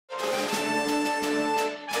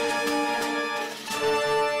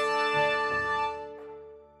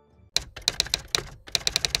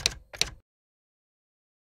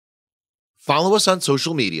Follow us on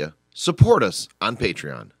social media, support us on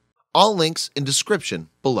Patreon. All links in description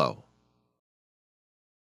below.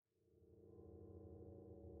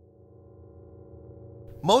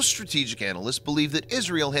 Most strategic analysts believe that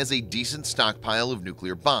Israel has a decent stockpile of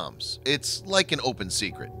nuclear bombs. It's like an open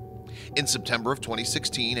secret. In September of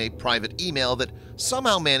 2016, a private email that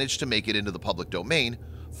somehow managed to make it into the public domain,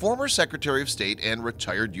 former Secretary of State and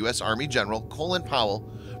retired U.S. Army General Colin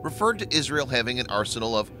Powell referred to Israel having an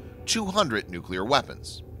arsenal of 200 nuclear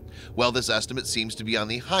weapons. While this estimate seems to be on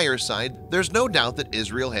the higher side, there's no doubt that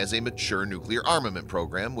Israel has a mature nuclear armament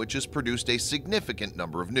program which has produced a significant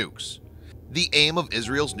number of nukes. The aim of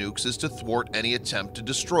Israel's nukes is to thwart any attempt to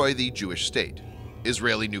destroy the Jewish state.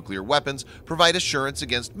 Israeli nuclear weapons provide assurance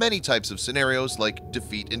against many types of scenarios like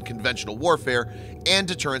defeat in conventional warfare and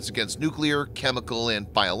deterrence against nuclear, chemical,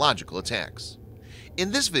 and biological attacks.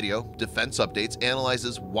 In this video, Defense Updates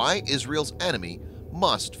analyzes why Israel's enemy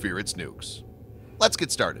must fear its nukes. Let's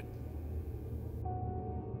get started.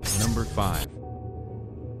 Number 5.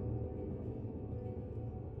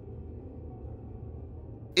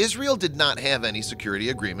 Israel did not have any security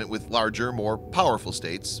agreement with larger, more powerful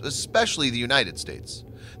states, especially the United States.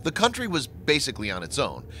 The country was basically on its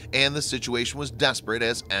own, and the situation was desperate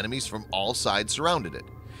as enemies from all sides surrounded it.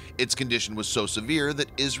 Its condition was so severe that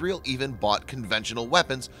Israel even bought conventional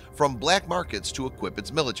weapons from black markets to equip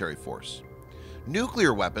its military force.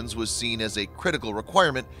 Nuclear weapons was seen as a critical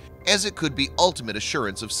requirement as it could be ultimate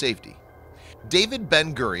assurance of safety. David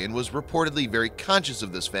Ben-Gurion was reportedly very conscious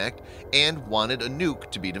of this fact and wanted a nuke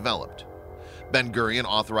to be developed. Ben-Gurion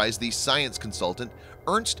authorized the science consultant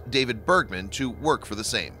Ernst David Bergman to work for the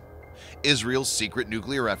same. Israel's secret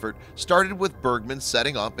nuclear effort started with Bergman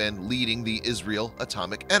setting up and leading the Israel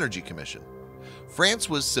Atomic Energy Commission. France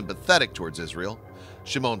was sympathetic towards Israel.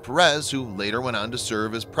 Shimon Peres, who later went on to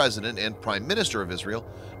serve as president and prime minister of Israel,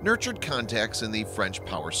 nurtured contacts in the French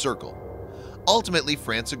power circle. Ultimately,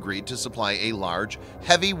 France agreed to supply a large,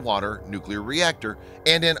 heavy-water nuclear reactor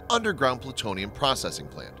and an underground plutonium processing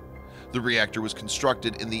plant. The reactor was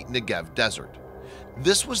constructed in the Negev desert.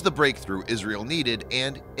 This was the breakthrough Israel needed,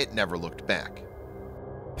 and it never looked back.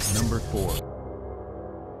 Number 4.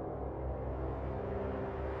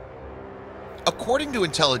 According to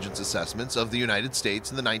intelligence assessments of the United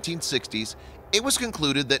States in the 1960s, it was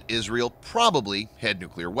concluded that Israel probably had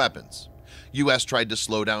nuclear weapons. U.S. tried to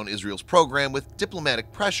slow down Israel's program with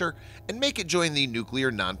diplomatic pressure and make it join the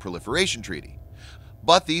Nuclear Non-Proliferation Treaty.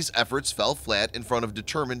 But these efforts fell flat in front of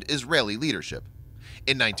determined Israeli leadership.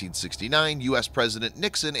 In 1969, U.S. President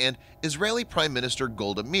Nixon and Israeli Prime Minister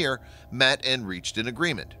Golda Meir met and reached an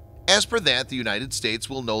agreement. As per that, the United States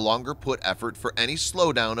will no longer put effort for any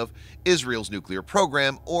slowdown of Israel's nuclear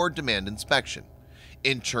program or demand inspection.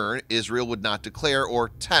 In turn, Israel would not declare or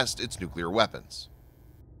test its nuclear weapons.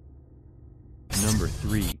 Number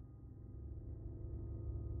 3.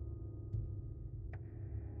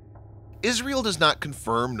 Israel does not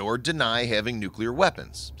confirm nor deny having nuclear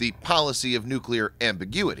weapons, the policy of nuclear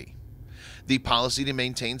ambiguity. The policy to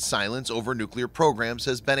maintain silence over nuclear programs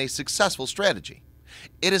has been a successful strategy.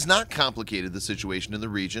 It has not complicated the situation in the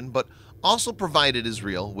region, but also provided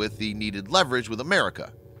Israel with the needed leverage with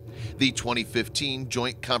America. The 2015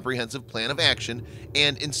 Joint Comprehensive Plan of Action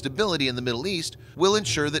and instability in the Middle East will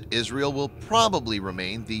ensure that Israel will probably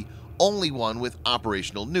remain the only one with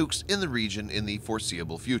operational nukes in the region in the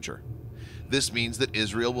foreseeable future. This means that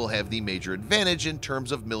Israel will have the major advantage in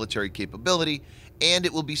terms of military capability, and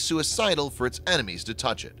it will be suicidal for its enemies to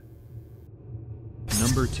touch it.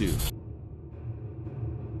 Number 2.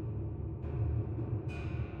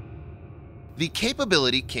 The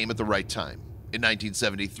capability came at the right time. In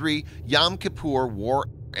 1973, Yom Kippur War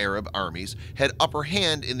Arab armies had upper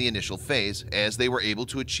hand in the initial phase as they were able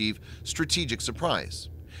to achieve strategic surprise.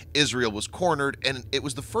 Israel was cornered, and it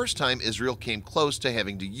was the first time Israel came close to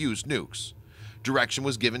having to use nukes. Direction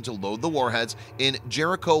was given to load the warheads in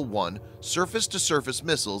Jericho-1 surface-to-surface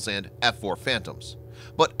missiles and F-4 Phantoms.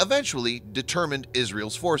 But eventually, determined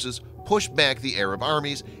Israel's forces pushed back the Arab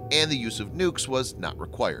armies, and the use of nukes was not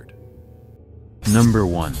required. Number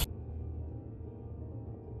 1.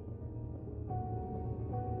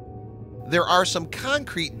 There are some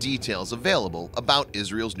concrete details available about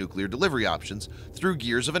Israel's nuclear delivery options through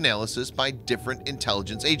years of analysis by different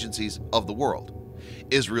intelligence agencies of the world.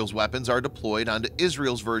 Israel's weapons are deployed onto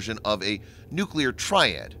Israel's version of a nuclear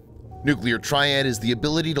triad. Nuclear triad is the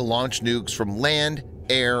ability to launch nukes from land,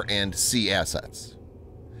 air, and sea assets.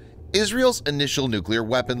 Israel's initial nuclear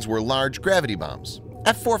weapons were large gravity bombs.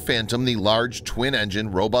 F-4 Phantom, the large twin-engine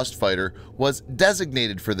robust fighter, was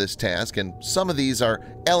designated for this task, and some of these are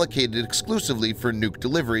allocated exclusively for nuke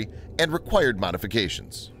delivery and required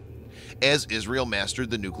modifications. As Israel mastered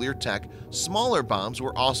the nuclear tech, smaller bombs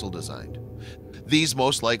were also designed. These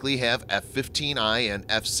most likely have F-15I and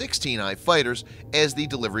F-16I fighters as the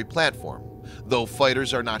delivery platform, though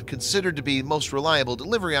fighters are not considered to be most reliable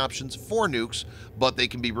delivery options for nukes, but they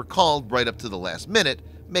can be recalled right up to the last minute,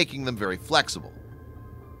 making them very flexible.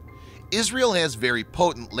 Israel has very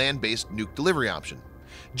potent land-based nuke delivery option.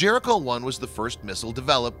 Jericho-1 was the first missile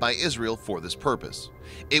developed by Israel for this purpose.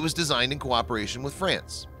 It was designed in cooperation with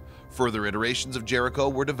France. Further iterations of Jericho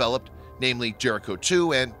were developed, namely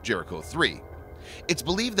Jericho-2 and Jericho-3. It's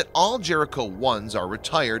believed that all Jericho-1s are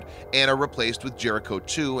retired and are replaced with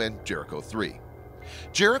Jericho-2 and Jericho-3.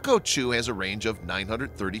 Jericho-2 has a range of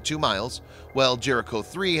 932 miles, while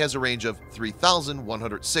Jericho-3 has a range of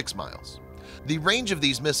 3,106 miles. The range of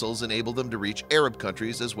these missiles enabled them to reach Arab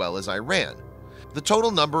countries as well as Iran. The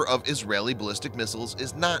total number of Israeli ballistic missiles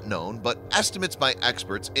is not known, but estimates by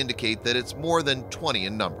experts indicate that it's more than 20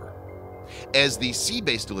 in number. As the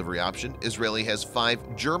sea-based delivery option, Israeli has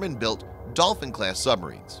 5 German-built Dolphin-class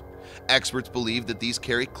submarines. Experts believe that these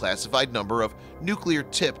carry classified number of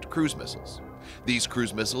nuclear-tipped cruise missiles. These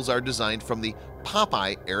cruise missiles are designed from the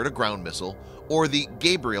Popeye air-to-ground missile or the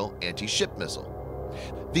Gabriel anti-ship missile.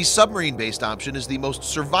 The submarine-based option is the most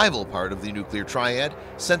survival part of the nuclear triad,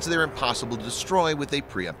 since they're impossible to destroy with a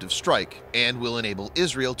preemptive strike and will enable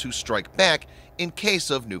Israel to strike back in case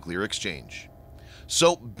of nuclear exchange.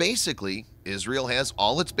 So basically, Israel has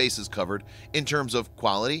all its bases covered in terms of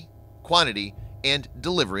quality, quantity, and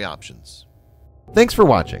delivery options. Thanks for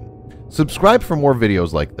watching. Subscribe for more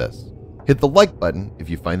videos like this. Hit the like button if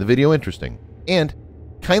you find the video interesting, and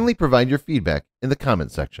kindly provide your feedback in the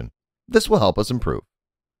comment section. This will help us improve.